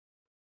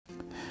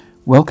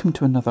Welcome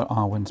to another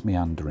Arwen's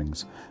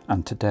Meanderings,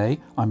 and today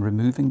I'm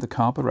removing the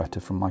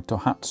carburettor from my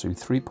Tohatsu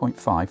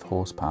 3.5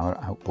 horsepower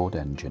outboard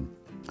engine.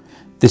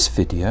 This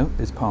video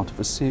is part of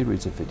a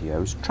series of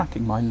videos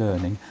tracking my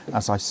learning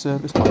as I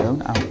service my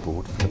own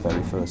outboard for the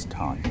very first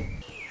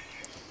time.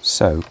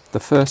 So, the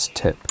first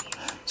tip: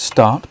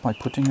 start by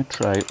putting a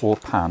tray or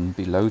pan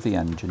below the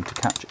engine to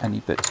catch any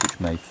bits which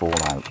may fall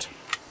out.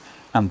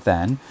 And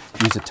then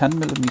use a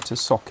 10mm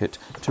socket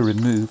to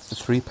remove the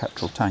 3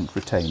 petrol tank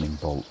retaining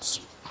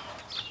bolts.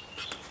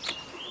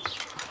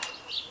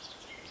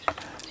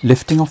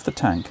 Lifting off the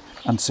tank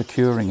and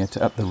securing it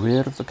at the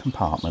rear of the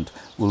compartment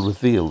will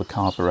reveal the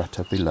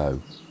carburettor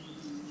below.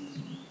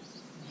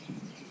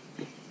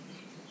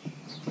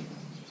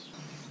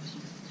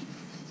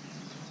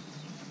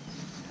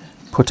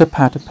 Put a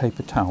pad of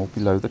paper towel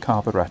below the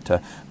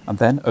carburettor and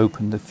then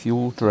open the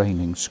fuel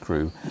draining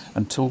screw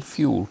until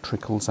fuel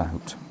trickles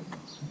out.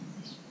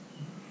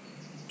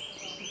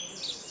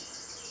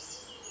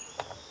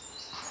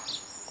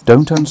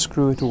 Don't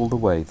unscrew it all the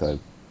way though.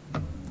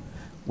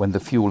 When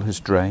the fuel has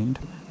drained,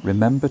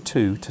 remember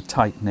too to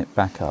tighten it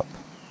back up.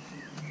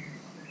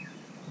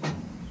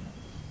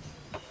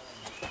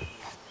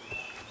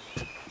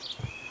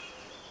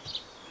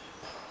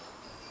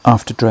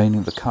 After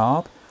draining the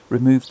carb,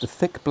 remove the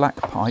thick black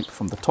pipe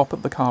from the top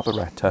of the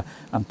carburettor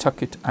and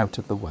tuck it out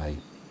of the way.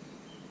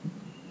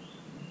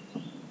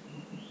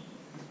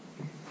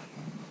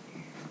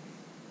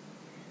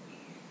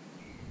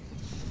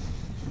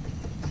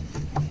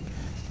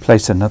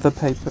 Place another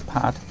paper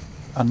pad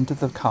under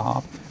the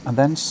carb and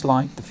then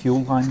slide the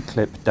fuel line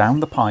clip down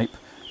the pipe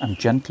and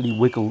gently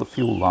wiggle the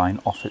fuel line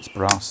off its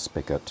brass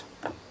spigot.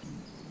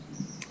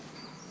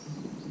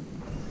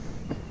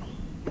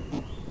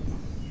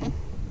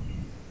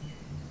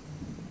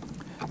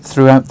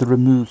 Throughout the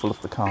removal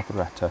of the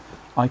carburettor,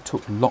 I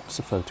took lots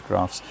of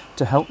photographs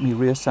to help me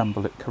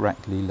reassemble it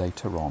correctly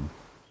later on.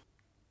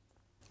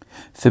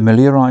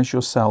 Familiarise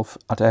yourself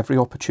at every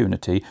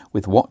opportunity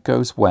with what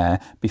goes where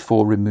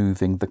before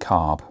removing the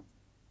carb.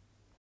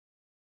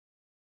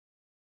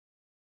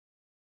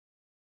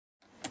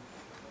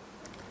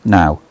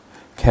 Now,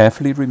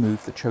 carefully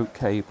remove the choke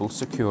cable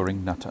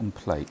securing nut and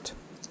plate.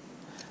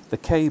 The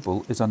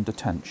cable is under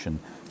tension,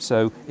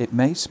 so it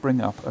may spring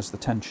up as the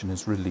tension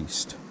is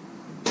released.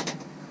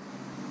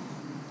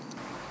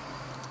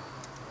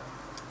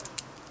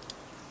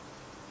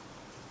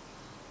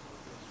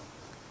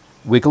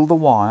 Wiggle the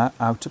wire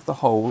out of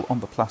the hole on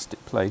the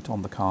plastic plate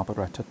on the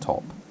carburettor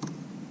top.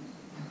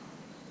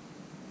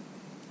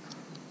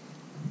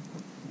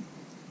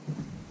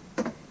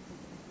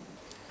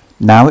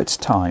 Now it's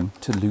time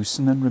to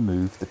loosen and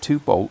remove the 2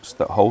 bolts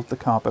that hold the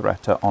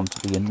carburettor onto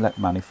the inlet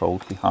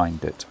manifold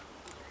behind it.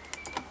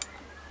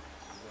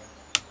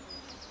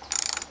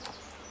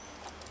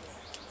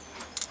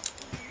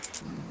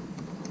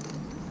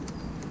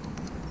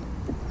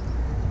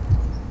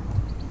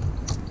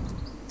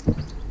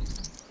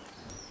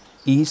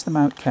 Ease them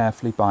out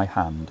carefully by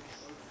hand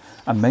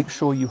and make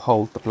sure you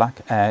hold the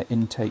black air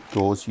intake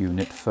gauze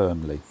unit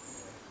firmly.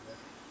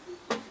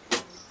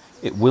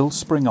 It will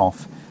spring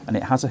off and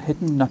it has a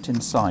hidden nut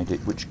inside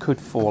it which could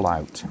fall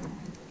out.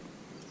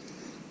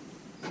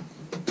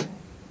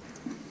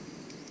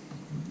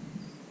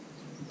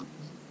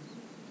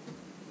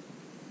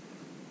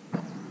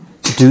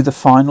 To do the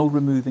final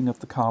removing of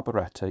the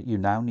carburettor, you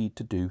now need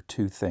to do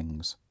 2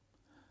 things.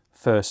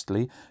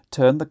 Firstly,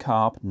 turn the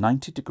carb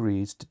 90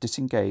 degrees to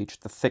disengage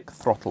the thick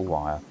throttle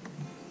wire.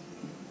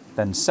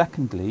 Then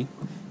secondly,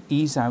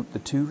 ease out the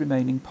 2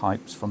 remaining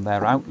pipes from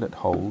their outlet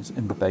holes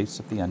in the base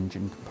of the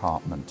engine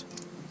compartment.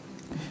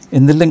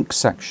 In the links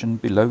section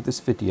below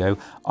this video,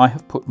 I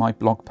have put my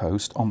blog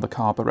post on the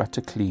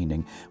carburettor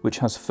cleaning, which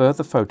has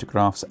further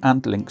photographs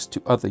and links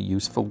to other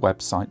useful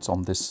websites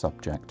on this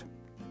subject.